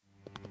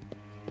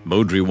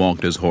Bowdrie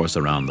walked his horse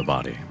around the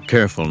body,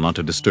 careful not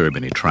to disturb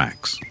any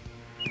tracks.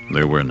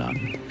 There were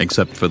none,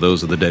 except for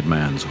those of the dead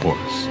man's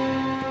horse.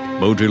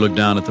 Bowdrie looked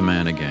down at the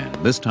man again,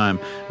 this time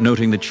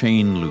noting the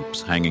chain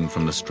loops hanging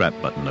from the strap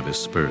button of his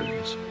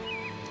spurs.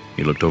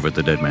 He looked over at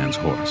the dead man's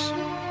horse.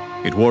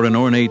 It wore an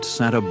ornate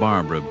Santa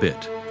Barbara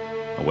bit,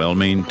 a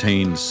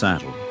well-maintained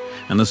saddle,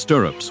 and the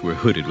stirrups were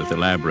hooded with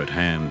elaborate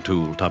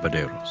hand-tooled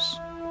tapaderos.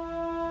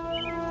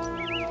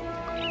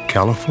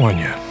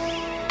 California.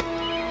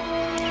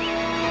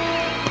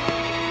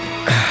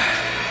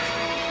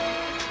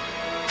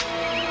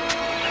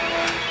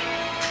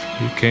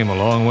 You came a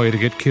long way to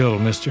get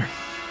killed, mister.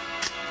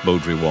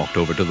 Bowdrie walked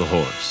over to the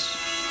horse.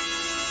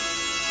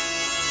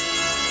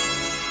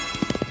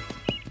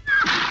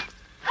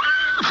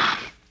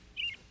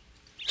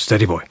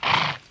 Steady, boy.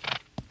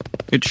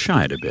 It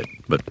shied a bit,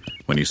 but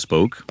when he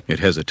spoke, it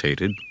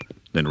hesitated,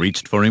 then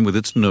reached for him with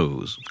its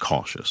nose,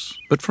 cautious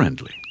but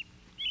friendly.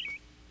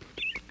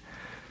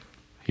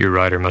 Your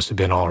rider must have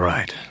been all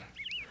right.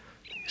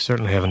 You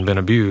certainly haven't been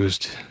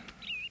abused.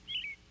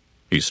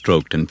 He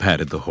stroked and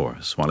patted the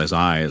horse, while his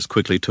eyes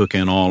quickly took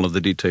in all of the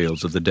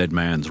details of the dead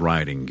man's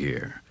riding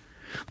gear.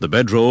 The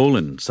bedroll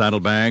and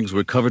saddlebags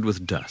were covered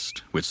with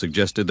dust, which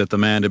suggested that the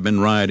man had been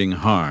riding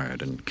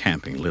hard and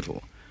camping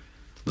little.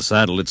 The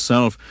saddle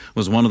itself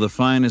was one of the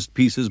finest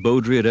pieces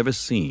Bowdrie had ever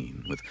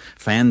seen, with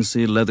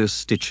fancy leather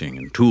stitching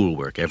and tool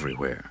work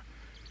everywhere.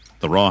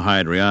 The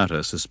rawhide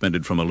riata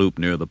suspended from a loop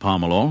near the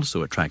pommel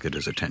also attracted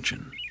his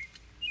attention.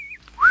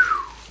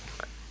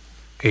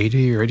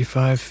 80 or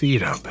 85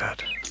 feet, I'll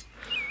bet.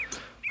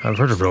 I've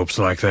heard of ropes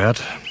like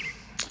that.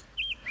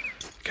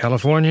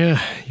 California,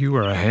 you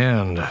are a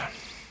hand.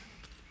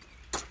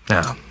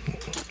 Now,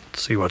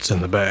 let's see what's in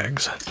the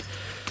bags.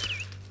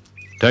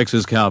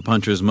 Texas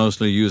cowpunchers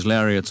mostly use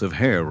lariats of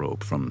hair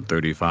rope from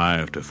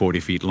 35 to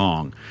 40 feet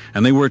long,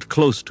 and they worked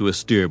close to a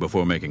steer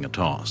before making a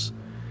toss.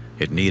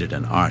 It needed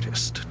an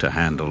artist to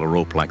handle a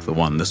rope like the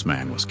one this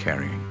man was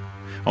carrying,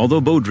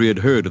 although Bowdrie had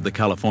heard of the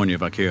California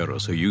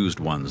vaqueros who used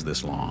ones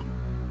this long.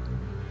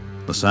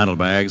 The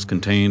saddlebags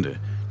contained a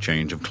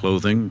change of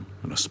clothing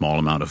and a small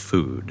amount of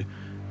food.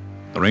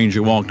 The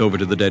ranger walked over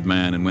to the dead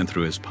man and went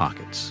through his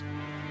pockets.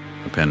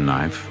 A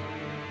penknife,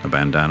 a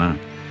bandana,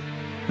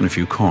 and a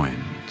few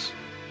coins.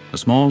 A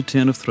small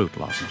tin of throat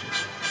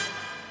lozenges.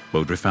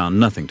 Bowdrie found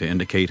nothing to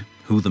indicate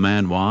who the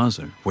man was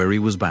or where he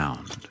was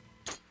bound.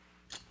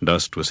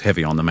 Dust was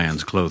heavy on the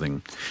man's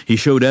clothing. He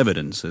showed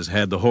evidence as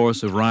had the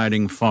horse of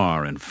riding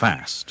far and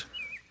fast.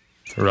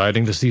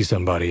 Riding to see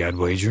somebody, I'd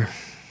wager.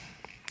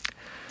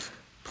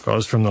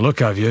 Because from the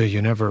look of you,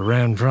 you never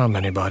ran from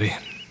anybody.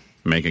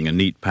 Making a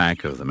neat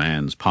pack of the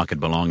man's pocket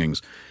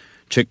belongings,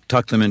 Chick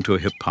tucked them into a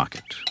hip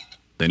pocket.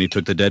 Then he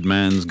took the dead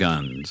man's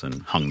guns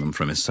and hung them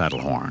from his saddle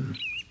horn.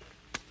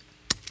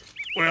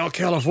 Well,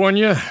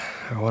 California,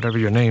 or whatever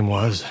your name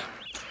was,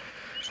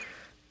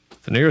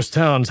 the nearest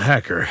town's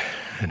Hacker,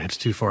 and it's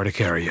too far to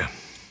carry you.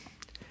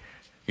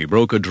 He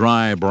broke a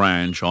dry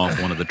branch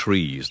off one of the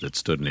trees that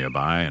stood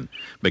nearby and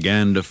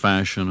began to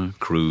fashion a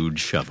crude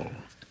shovel.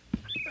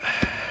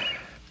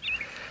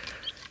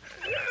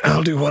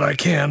 I'll do what I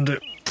can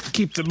to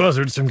keep the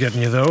buzzards from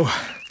getting you, though.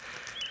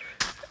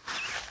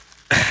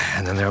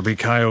 And then there'll be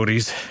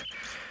coyotes.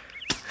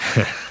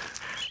 The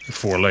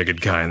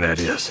four-legged kind, that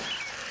is.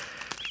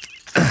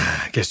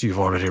 Guess you've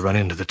already run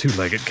into the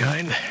two-legged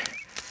kind.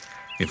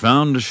 He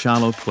found a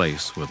shallow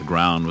place where the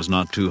ground was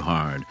not too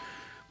hard,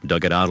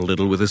 dug it out a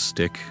little with his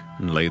stick,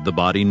 and laid the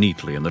body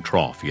neatly in the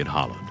trough he had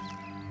hollowed.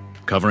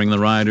 Covering the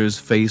rider's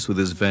face with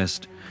his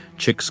vest,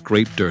 Chick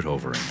scraped dirt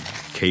over him,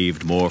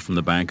 caved more from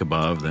the bank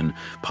above, then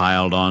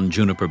piled on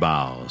juniper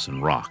boughs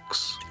and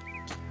rocks.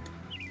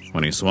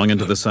 When he swung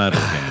into the saddle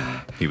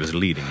again, he was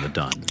leading the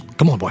dun.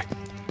 Come on, boy.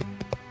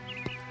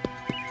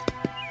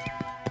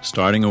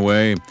 Starting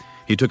away,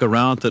 he took a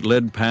route that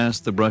led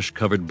past the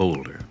brush-covered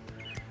boulder.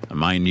 A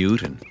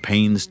minute and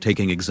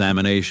painstaking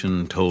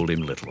examination told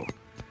him little.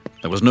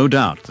 There was no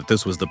doubt that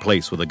this was the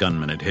place where the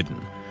gunman had hidden,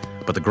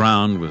 but the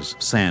ground was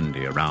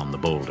sandy around the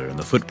boulder, and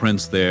the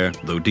footprints there,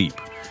 though deep,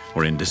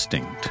 were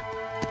indistinct.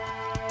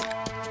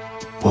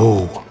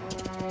 Whoa.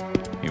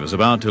 He was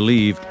about to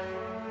leave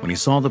when he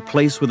saw the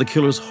place where the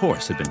killer's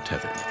horse had been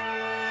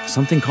tethered.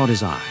 Something caught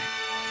his eye,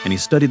 and he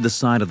studied the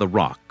side of the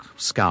rock,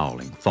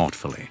 scowling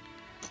thoughtfully.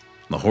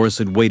 The horse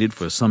had waited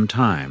for some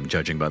time,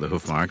 judging by the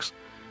hoof marks.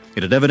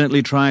 It had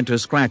evidently tried to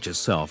scratch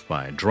itself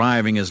by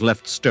driving his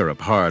left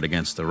stirrup hard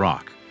against the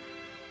rock.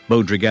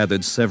 Bowdrie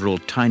gathered several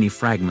tiny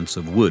fragments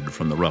of wood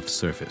from the rough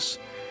surface.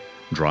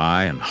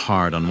 Dry and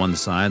hard on one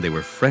side, they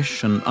were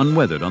fresh and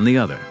unweathered on the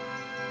other.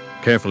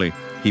 Carefully,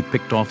 he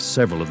picked off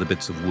several of the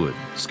bits of wood,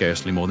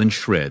 scarcely more than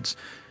shreds,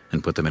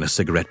 and put them in a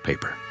cigarette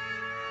paper.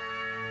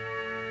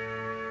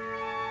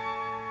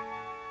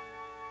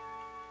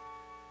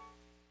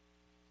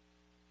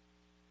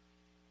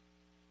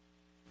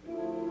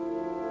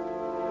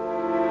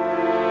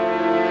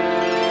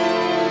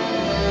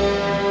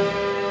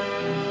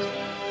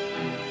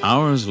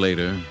 Hours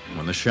later,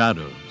 when the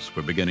shadows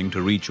were beginning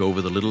to reach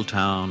over the little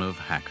town of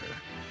Hacker,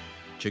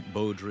 Chick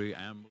Bowdrie ambled...